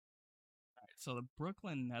So the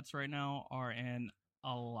Brooklyn Nets right now are in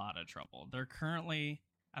a lot of trouble. They're currently,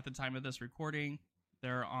 at the time of this recording,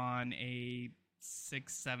 they're on a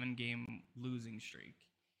 6-7 game losing streak.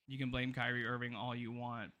 You can blame Kyrie Irving all you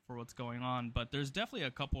want for what's going on, but there's definitely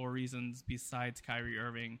a couple of reasons besides Kyrie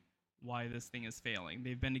Irving why this thing is failing.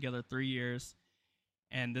 They've been together 3 years,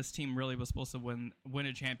 and this team really was supposed to win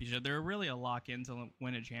a championship. They're really a lock in to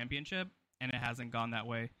win a championship, and it hasn't gone that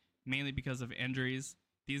way, mainly because of injuries.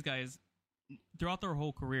 These guys, throughout their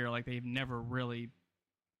whole career, like, they've never really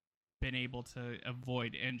been able to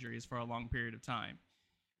avoid injuries for a long period of time.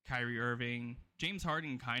 Kyrie Irving, James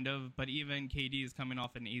Harden kind of, but even KD is coming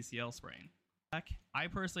off an ACL sprain. I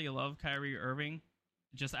personally love Kyrie Irving.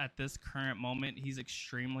 Just at this current moment, he's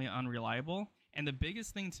extremely unreliable. And the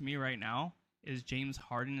biggest thing to me right now is James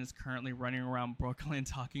Harden is currently running around Brooklyn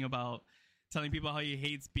telling people how he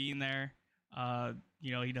hates being there.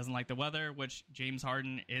 He doesn't like the weather, which James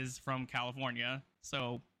Harden is from California,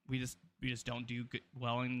 so we just don't do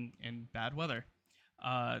well in bad weather.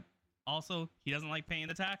 Also, he doesn't like paying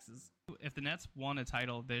the taxes. If the Nets won a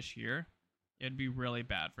title this year, it'd be really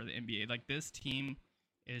bad for the NBA. Like, this team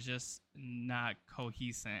is just not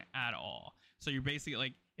cohesive at all. So you're basically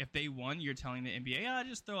like, if they won, you're telling the NBA,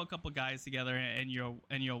 just throw a couple guys together and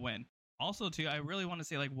you'll win. Also, too, I really want to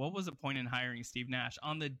say, like, what was the point in hiring Steve Nash?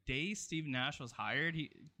 On the day Steve Nash was hired,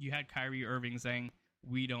 you had Kyrie Irving saying,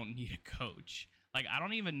 "We don't need a coach." Like, I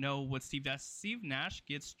don't even know what Steve Nash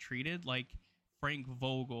gets treated like Frank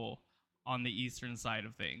Vogel on the Eastern side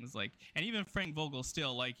of things. Like, and even Frank Vogel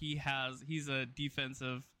still, like, he's a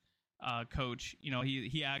defensive coach.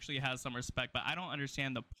 He actually has some respect, but I don't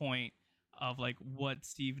understand the point of, like, what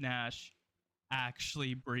Steve Nash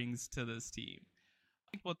actually brings to this team.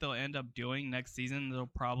 I think what they'll end up doing next season, they'll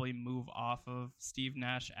probably move off of Steve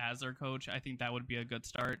Nash as their coach. I think that would be a good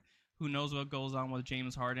start. Who knows what goes on with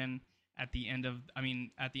James Harden at the end of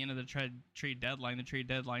the trade deadline. The trade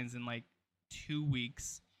deadline's in like 2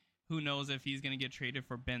 weeks. Who knows if he's going to get traded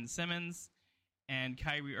for Ben Simmons and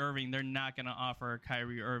Kyrie Irving. They're not going to offer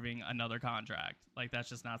Kyrie Irving another contract. Like, that's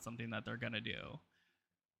just not something that they're going to do.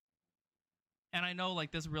 And I know,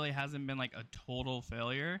 like, this really hasn't been like a total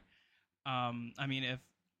failure.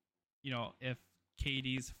 If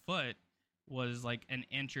KD's foot was like an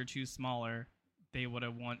inch or two smaller, they would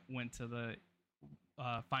have went to the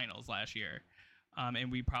finals last year,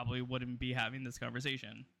 and we probably wouldn't be having this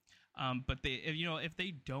conversation. But if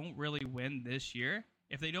they don't really win this year,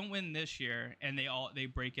 and they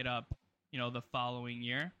break it up, the following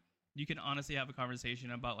year, you can honestly have a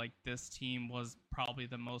conversation about, like, this team was probably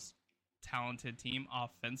the most talented team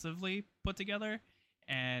offensively put together,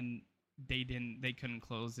 and they couldn't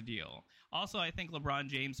close the deal. Also, I think LeBron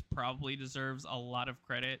James probably deserves a lot of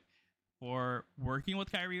credit for working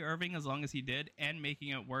with Kyrie Irving as long as he did and making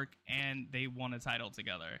it work, and they won a title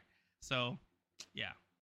together. So, yeah.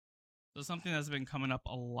 So something that's been coming up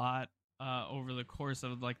a lot over the course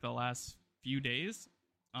of, like, the last few days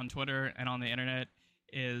on Twitter and on the internet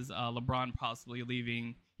is LeBron possibly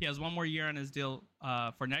leaving. He has one more year on his deal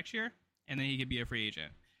for next year, and then he could be a free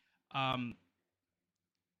agent.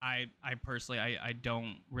 I personally, I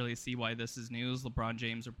don't really see why this is news. LeBron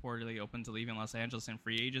James reportedly open to leaving Los Angeles in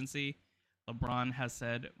free agency. LeBron has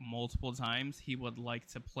said multiple times he would like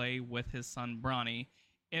to play with his son Bronny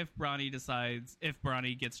if Bronny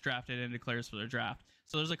gets drafted and declares for the draft.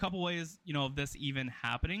 So there's a couple ways, of this even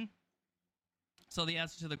happening. So the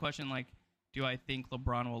answer to the question, like, do I think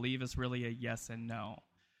LeBron will leave, is really a yes and no.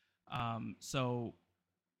 So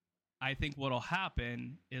I think what'll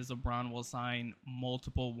happen is LeBron will sign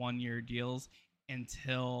multiple one-year deals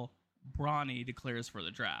until Bronny declares for the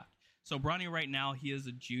draft. So Bronny right now, he is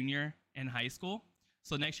a junior in high school.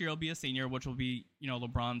 So next year he'll be a senior, which will be,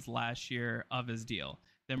 LeBron's last year of his deal.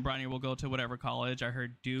 Then Bronny will go to whatever college. I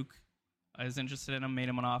heard Duke is interested in him, made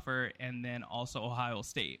him an offer, and then also Ohio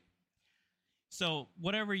State. So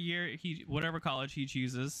whatever college he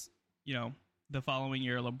chooses, the following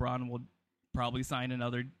year LeBron will probably sign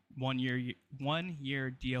another one year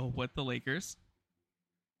deal with the Lakers.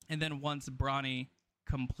 And then once Bronny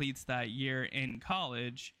completes that year in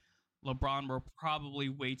college, LeBron will probably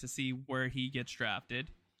wait to see where he gets drafted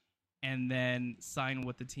and then sign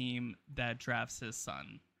with the team that drafts his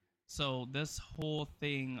son. So this whole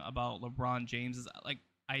thing about LeBron James is, like,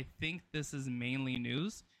 I think this is mainly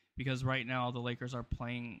news because right now the Lakers are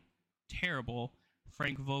playing terrible.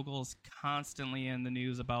 Frank Vogel's constantly in the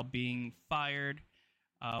news about being fired.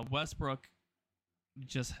 Westbrook,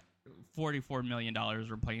 just $44 million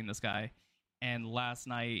we're paying this guy. And last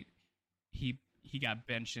night he got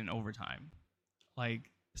benched in overtime. Like,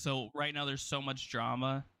 so right now there's so much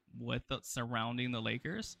drama with the surrounding the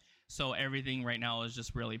Lakers. So everything right now is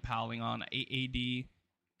just really piling on AD,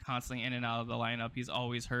 constantly in and out of the lineup. He's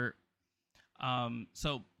always hurt.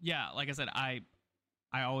 So yeah, like I said, I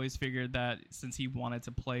always figured that since he wanted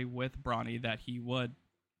to play with Bronny, that he would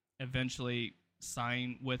eventually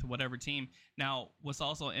sign with whatever team. Now, what's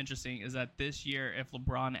also interesting is that this year, if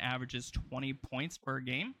LeBron averages 20 points per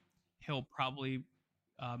game, he'll probably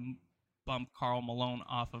bump Karl Malone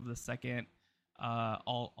off of the second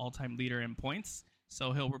all-time leader in points.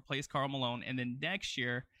 So he'll replace Karl Malone, and then next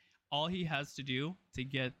year, all he has to do to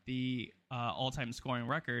get the all-time scoring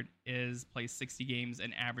record is play 60 games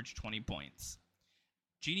and average 20 points.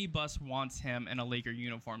 Jeannie Buss wants him in a Laker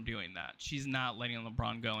uniform doing that. She's not letting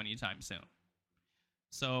LeBron go anytime soon.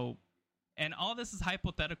 So, and all this is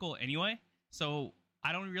hypothetical anyway. So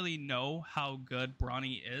I don't really know how good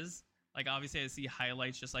Bronny is. Like, obviously I see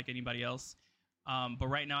highlights just like anybody else. But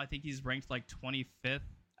right now I think he's ranked like 25th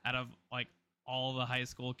out of like all the high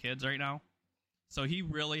school kids right now. So he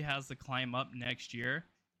really has to climb up next year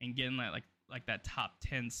and get in like that top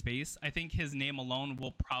 10 space. I think his name alone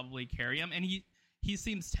will probably carry him. And he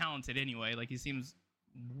seems talented anyway. Like, he seems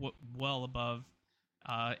well above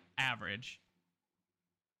average.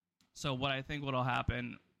 So what I think what'll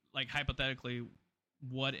happen, like hypothetically,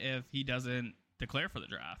 what if he doesn't declare for the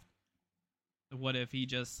draft? What if he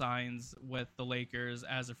just signs with the Lakers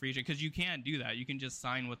as a free agent? Because you can't do that. You can just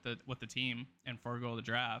sign with the team and forego the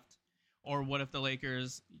draft. Or what if the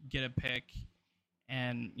Lakers get a pick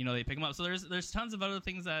and they pick him up? So there's tons of other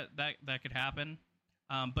things that could happen.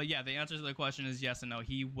 But yeah, the answer to the question is yes and no.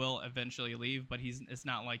 He will eventually leave, but it's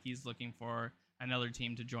not like he's looking for another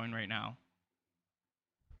team to join right now.